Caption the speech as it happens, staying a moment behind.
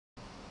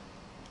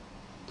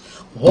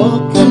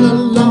Walking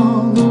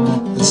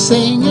along,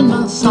 singing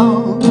my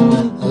song,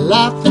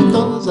 laughing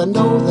 'cause I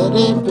know that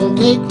it won't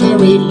take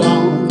very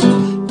long.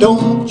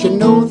 Don't you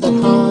know that,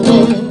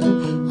 honey,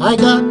 I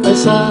got my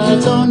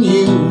sights on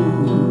you.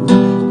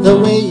 The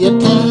way you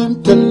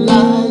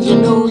tantalize, you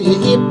know you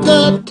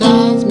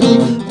hypnotize me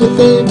with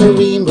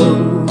every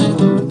move.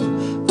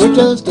 We're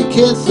just a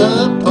kiss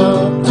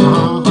apart,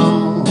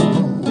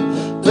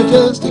 we're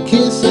just a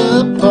kiss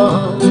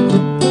apart.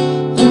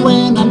 And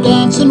when I'm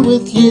dancing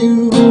with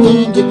you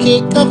and you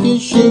kick off your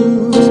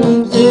shoes,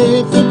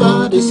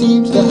 everybody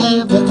seems to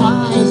have their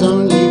eyes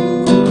on you.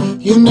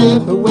 You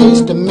never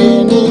waste a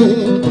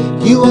minute,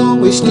 you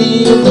always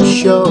steal the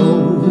show.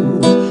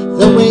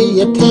 The way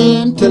you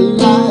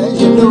tantalize,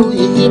 you know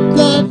you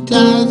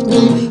hypnotize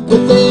me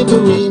with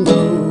every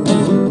move.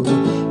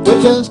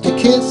 We're just a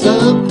kiss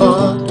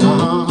apart,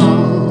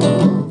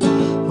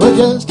 we're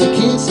just a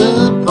kiss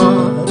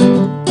apart.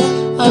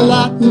 A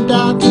lot and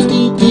da dee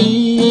dee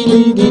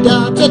dee dee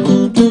da da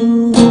doo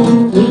doo,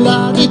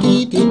 la dee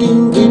dee dee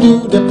doo dee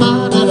doo da ba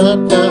da da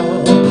da,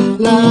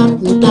 la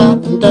da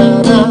da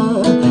da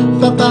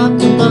ba ba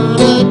ba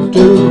da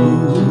doo,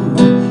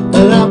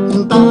 la ba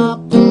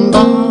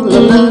ba la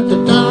la da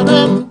da da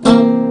ba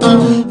ba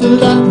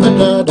la ba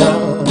da da,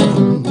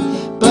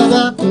 ba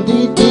da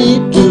dee dee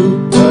doo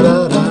ba da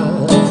da,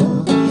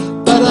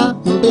 ba da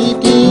dee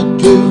dee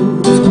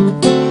doo.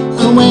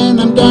 And when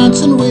I'm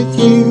dancing with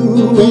you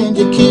and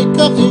you kick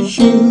off your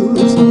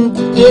shoes,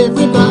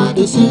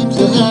 everybody seems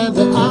to have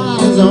their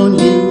eyes on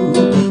you.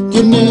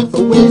 You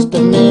never waste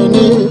a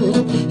minute,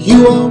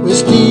 you always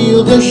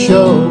steal the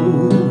show.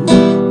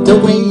 The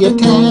way you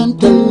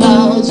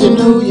tantalize, you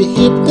know you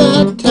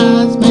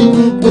hypnotize me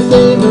with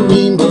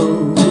every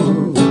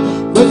move.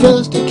 We're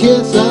just a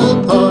kiss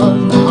apart.